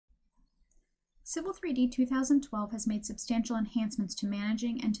Civil 3D 2012 has made substantial enhancements to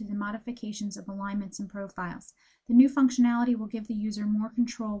managing and to the modifications of alignments and profiles. The new functionality will give the user more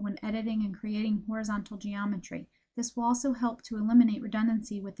control when editing and creating horizontal geometry. This will also help to eliminate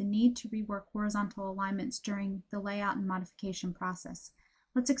redundancy with the need to rework horizontal alignments during the layout and modification process.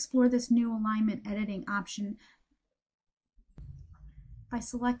 Let's explore this new alignment editing option by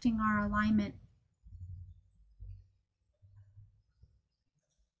selecting our alignment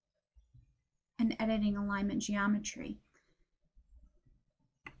and editing alignment geometry.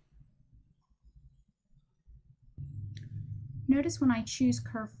 Notice when I choose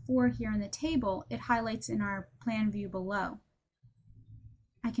curve 4 here in the table, it highlights in our plan view below.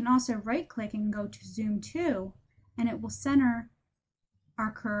 I can also right-click and go to Zoom to, and it will center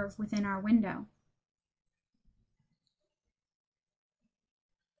our curve within our window.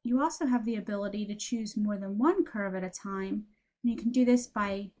 You also have the ability to choose more than one curve at a time, and you can do this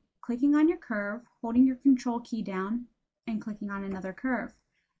by clicking on your curve, holding your control key down, and clicking on another curve.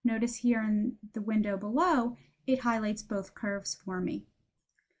 Notice here in the window below, it highlights both curves for me.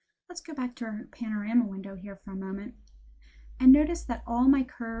 Let's go back to our panorama window here for a moment, and notice that all my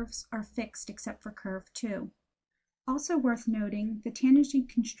curves are fixed except for curve 2. Also worth noting, the tangent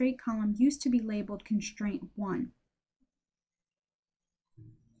constraint column used to be labeled constraint 1.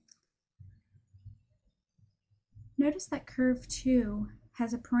 Notice that curve 2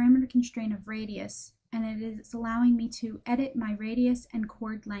 has a parameter constraint of radius, and it is allowing me to edit my radius and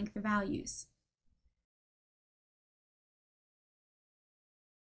chord length values.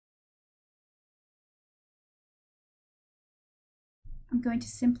 I'm going to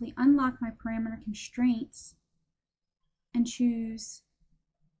simply unlock my parameter constraints and choose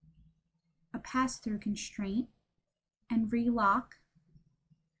a pass-through constraint and relock.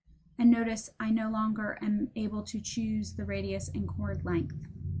 And notice I no longer am able to choose the radius and chord length.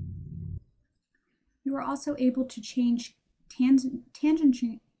 You are also able to change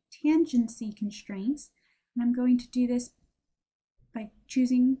tangency constraints, and I'm going to do this by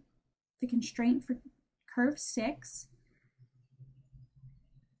choosing the constraint for curve 6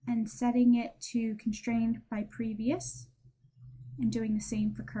 and setting it to constrained by previous, and doing the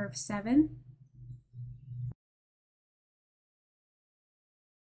same for curve 7.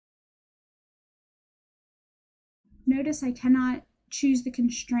 Notice I cannot choose the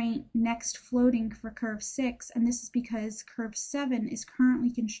constraint next floating for curve 6, and this is because curve 7 is currently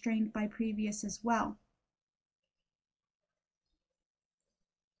constrained by previous as well.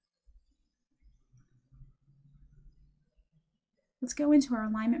 Let's go into our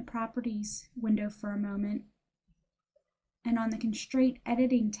alignment properties window for a moment, and on the constraint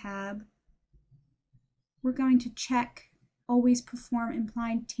editing tab, we're going to check always perform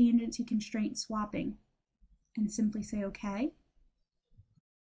implied tangency constraint swapping, and simply say OK.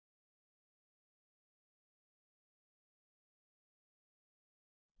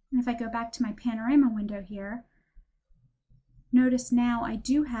 And if I go back to my panorama window here, notice now I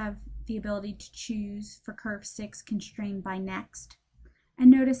do have the ability to choose for curve 6 constrained by next. And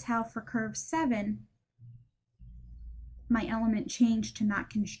notice how for curve 7, my element changed to not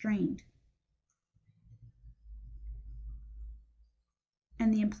constrained.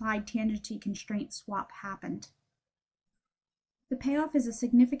 And the implied tangency constraint swap happened. The payoff is a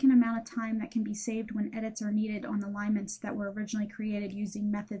significant amount of time that can be saved when edits are needed on alignments that were originally created using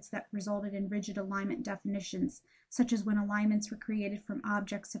methods that resulted in rigid alignment definitions, such as when alignments were created from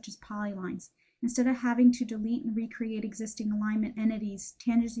objects such as polylines. Instead of having to delete and recreate existing alignment entities,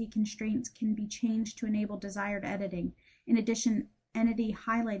 tangency constraints can be changed to enable desired editing. In addition, entity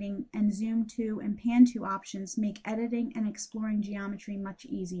highlighting and zoom to and pan to options make editing and exploring geometry much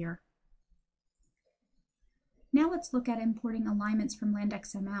easier. Now let's look at importing alignments from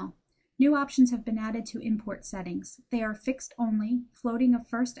LandXML. New options have been added to import settings. They are fixed only, floating of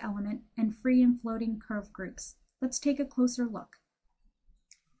first element, and free and floating curve groups. Let's take a closer look.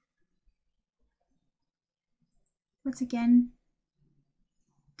 Let's again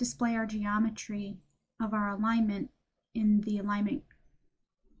display our geometry of our alignment in the alignment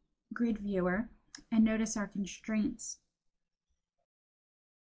grid viewer, and notice our constraints.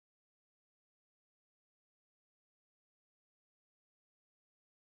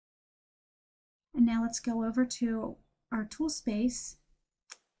 And now let's go over to our tool space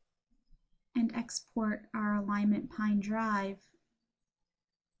and export our alignment Pine Drive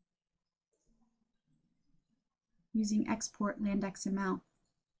using export LandXML.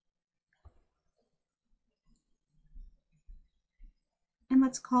 And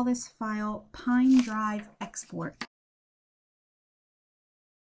let's call this file Pine Drive Export.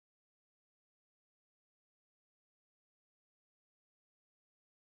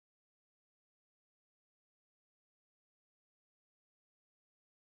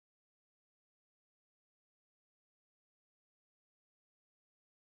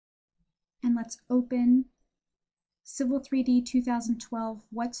 and let's open Civil 3D 2012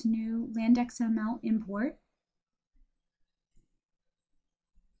 What's New LandXML import.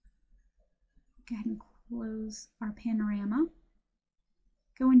 Go ahead and close our panorama.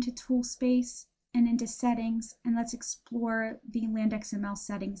 Go into Tool Space and into Settings, and let's explore the LandXML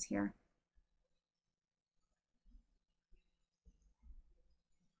settings here.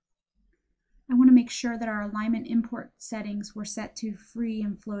 I want to make sure that our alignment import settings were set to free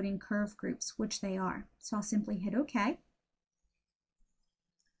and floating curve groups, which they are. So I'll simply hit OK.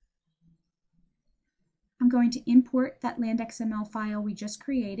 I'm going to import that LandXML file we just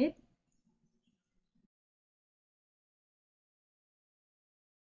created.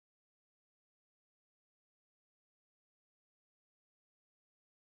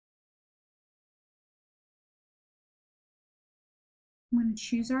 I'm going to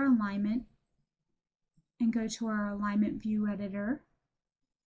choose our alignment and go to our alignment view editor.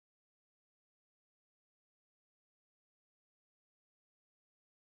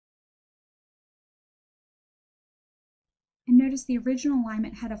 And notice the original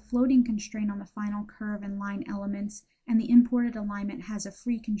alignment had a floating constraint on the final curve and line elements, and the imported alignment has a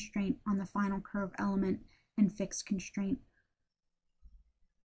free constraint on the final curve element and fixed constraint.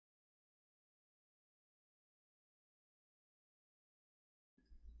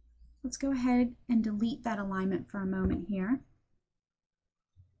 Let's go ahead and delete that alignment for a moment here.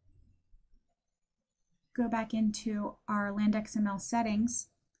 Go back into our LandXML settings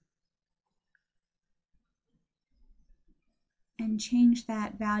and change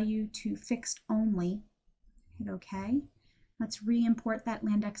that value to fixed only. Hit OK. Let's re-import that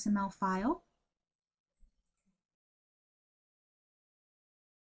LandXML file.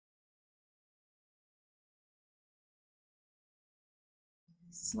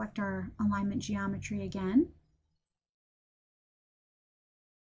 Select our alignment geometry again.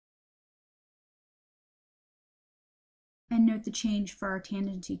 And note the change for our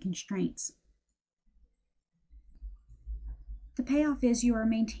tangency constraints. The payoff is you are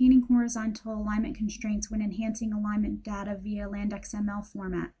maintaining horizontal alignment constraints when enhancing alignment data via LandXML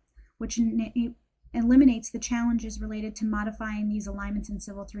format, which eliminates the challenges related to modifying these alignments in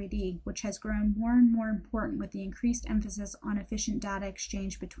Civil 3D, which has grown more and more important with the increased emphasis on efficient data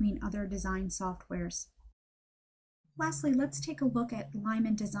exchange between other design softwares. Lastly, let's take a look at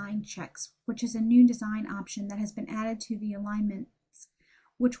alignment design checks, which is a new design option that has been added to the alignments,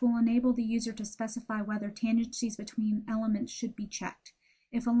 which will enable the user to specify whether tangencies between elements should be checked.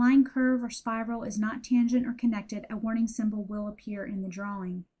 If a line, curve, or spiral is not tangent or connected, a warning symbol will appear in the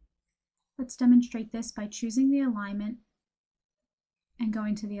drawing. Let's demonstrate this by choosing the alignment and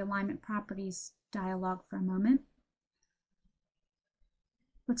going to the Alignment Properties dialog for a moment.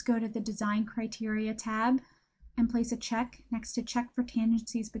 Let's go to the Design Criteria tab and place a check next to Check for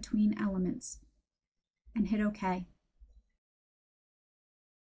Tangencies Between Elements, and hit OK.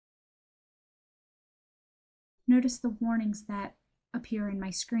 Notice the warnings that appear in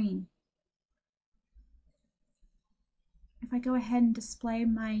my screen. If I go ahead and display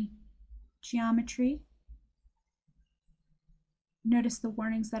my geometry, notice the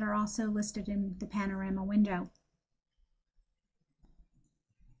warnings that are also listed in the panorama window.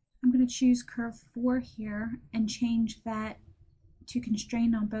 I'm going to choose curve 4 here and change that to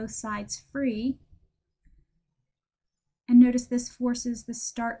constrain on both sides free. And notice this forces the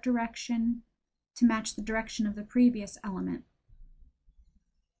start direction to match the direction of the previous element.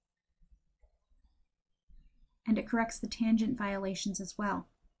 And it corrects the tangent violations as well.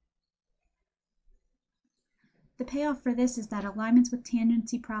 The payoff for this is that alignments with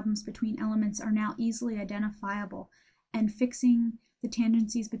tangency problems between elements are now easily identifiable, and fixing the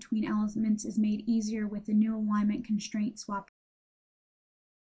tangencies between elements is made easier with the new alignment constraint swap